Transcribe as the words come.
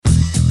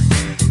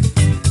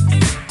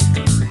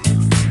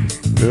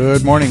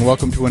Good morning.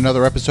 Welcome to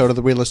another episode of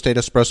the Real Estate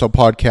Espresso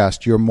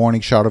podcast, your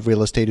morning shot of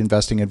real estate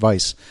investing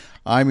advice.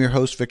 I'm your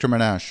host, Victor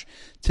Menashe.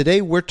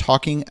 Today, we're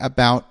talking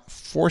about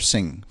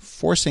forcing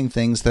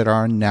things that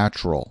are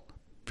natural.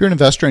 If you're an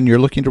investor and you're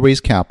looking to raise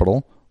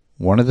capital,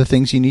 one of the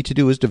things you need to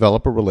do is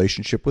develop a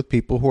relationship with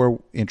people who are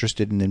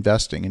interested in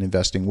investing and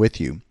investing with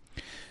you.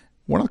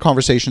 One of the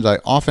conversations I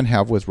often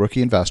have with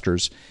rookie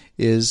investors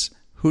is,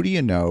 who do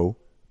you know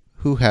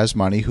who has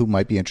money who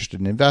might be interested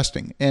in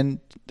investing? And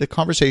the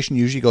conversation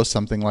usually goes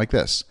something like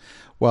this.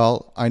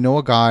 Well, I know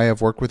a guy, I've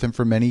worked with him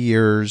for many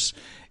years,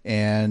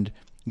 and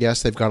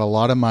yes, they've got a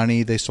lot of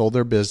money, they sold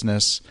their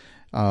business,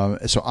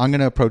 so I'm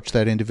going to approach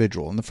that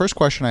individual. And the first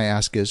question I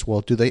ask is,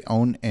 well, do they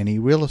own any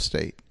real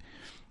estate?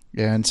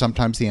 And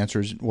sometimes the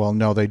answer is, well,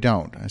 no, they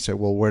don't. I say,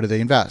 well, where do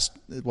they invest?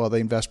 Well, they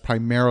invest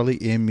primarily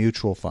in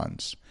mutual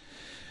funds.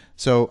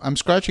 So I'm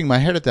scratching my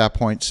head at that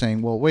point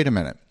saying, well, wait a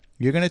minute.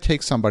 You're going to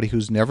take somebody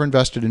who's never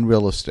invested in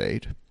real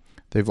estate,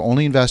 they've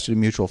only invested in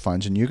mutual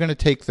funds, and you're going to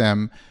take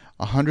them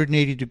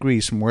 180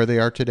 degrees from where they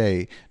are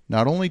today,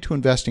 not only to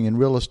investing in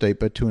real estate,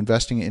 but to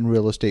investing in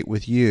real estate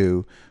with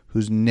you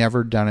who's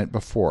never done it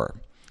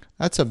before.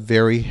 That's a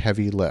very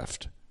heavy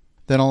lift.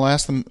 Then I'll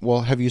ask them,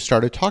 well, have you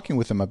started talking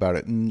with them about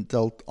it? And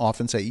they'll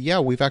often say, yeah,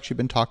 we've actually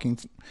been talking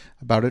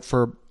about it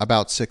for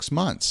about 6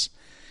 months.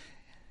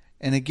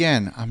 And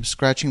again, I'm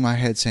scratching my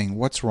head saying,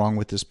 what's wrong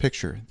with this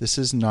picture? This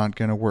is not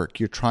going to work.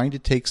 You're trying to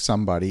take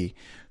somebody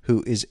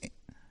who is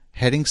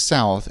heading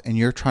south and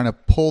you're trying to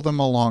pull them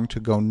along to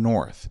go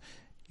north.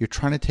 You're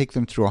trying to take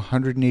them through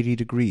 180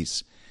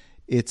 degrees.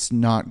 It's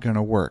not going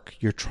to work.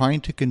 You're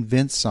trying to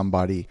convince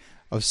somebody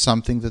of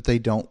something that they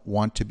don't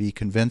want to be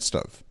convinced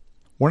of.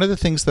 One of the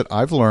things that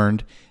I've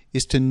learned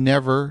is to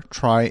never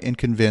try and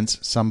convince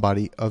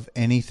somebody of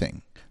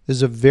anything.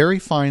 There's a very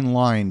fine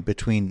line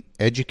between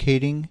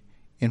educating,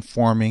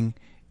 informing,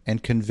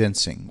 and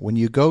convincing. When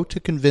you go to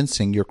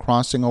convincing, you're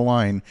crossing a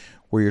line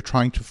where you're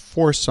trying to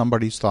force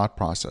somebody's thought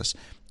process,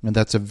 and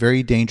that's a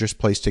very dangerous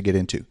place to get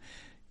into.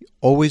 You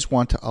always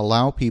want to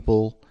allow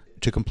people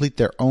to complete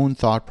their own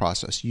thought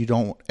process. You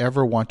don't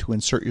ever want to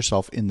insert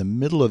yourself in the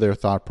middle of their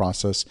thought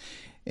process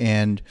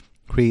and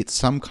create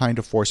some kind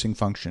of forcing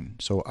function.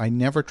 So I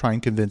never try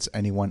and convince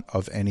anyone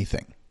of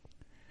anything.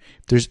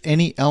 If there's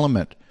any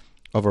element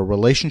of a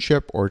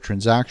relationship or a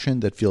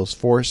transaction that feels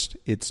forced,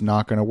 it's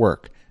not going to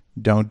work.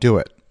 Don't do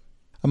it.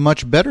 A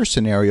much better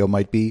scenario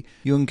might be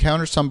you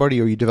encounter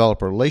somebody or you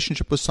develop a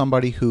relationship with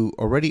somebody who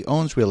already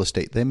owns real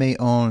estate. They may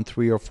own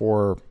 3 or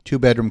 4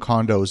 two-bedroom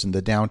condos in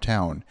the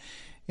downtown,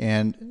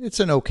 and it's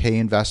an okay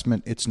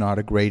investment. It's not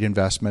a great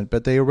investment,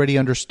 but they already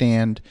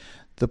understand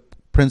the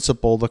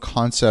principle, the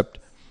concept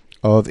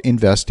of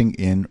investing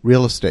in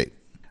real estate.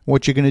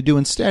 What you're going to do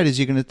instead is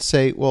you're going to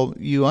say, well,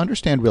 you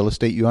understand real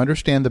estate, you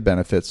understand the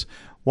benefits.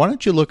 Why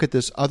don't you look at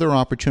this other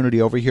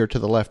opportunity over here to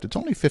the left? It's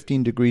only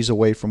 15 degrees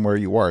away from where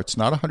you are. It's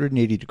not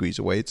 180 degrees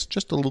away. It's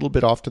just a little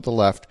bit off to the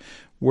left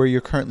where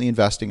you're currently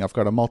investing. I've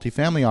got a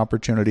multifamily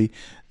opportunity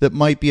that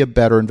might be a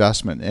better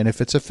investment. And if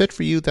it's a fit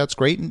for you, that's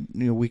great.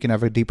 And we can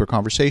have a deeper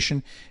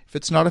conversation. If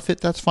it's not a fit,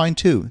 that's fine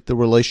too. The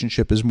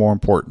relationship is more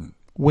important.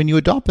 When you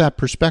adopt that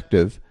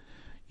perspective,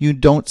 you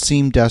don't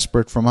seem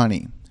desperate for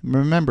money.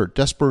 Remember,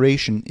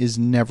 desperation is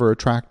never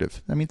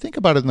attractive. I mean, think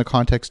about it in the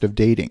context of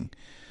dating.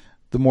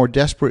 The more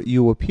desperate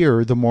you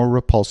appear, the more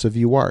repulsive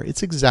you are.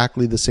 It's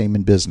exactly the same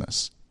in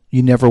business.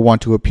 You never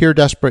want to appear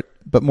desperate,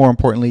 but more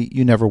importantly,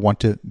 you never want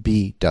to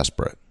be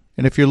desperate.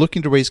 And if you're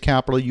looking to raise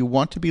capital, you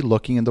want to be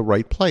looking in the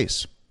right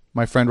place.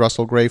 My friend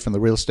Russell Gray from the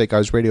Real Estate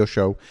Guys radio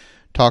show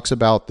talks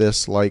about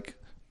this like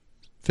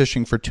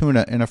fishing for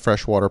tuna in a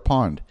freshwater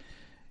pond.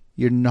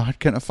 You're not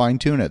going to find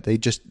tuna.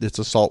 It's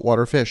a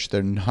saltwater fish.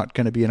 They're not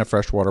going to be in a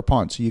freshwater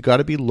pond. So you got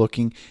to be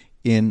looking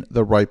in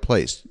the right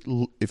place.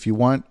 If you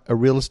want a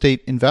real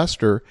estate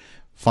investor,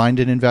 find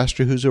an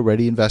investor who's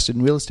already invested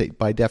in real estate.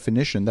 By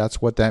definition,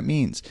 that's what that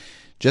means.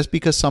 Just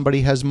because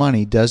somebody has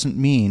money doesn't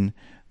mean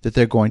that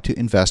they're going to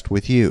invest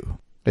with you.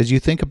 As you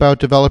think about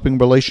developing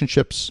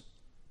relationships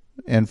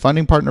and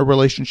funding partner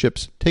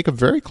relationships, take a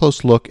very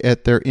close look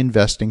at their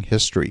investing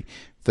history.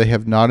 If they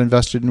have not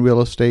invested in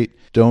real estate,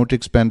 don't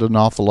expend an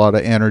awful lot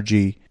of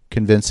energy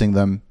convincing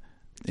them.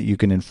 You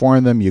can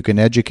inform them, you can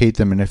educate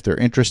them, and if they're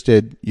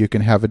interested, you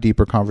can have a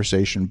deeper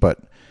conversation, but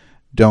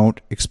don't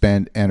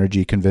expend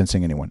energy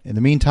convincing anyone. In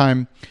the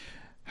meantime,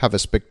 have a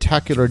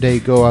spectacular day,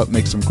 go out,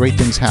 make some great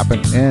things happen,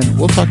 and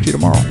we'll talk to you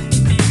tomorrow.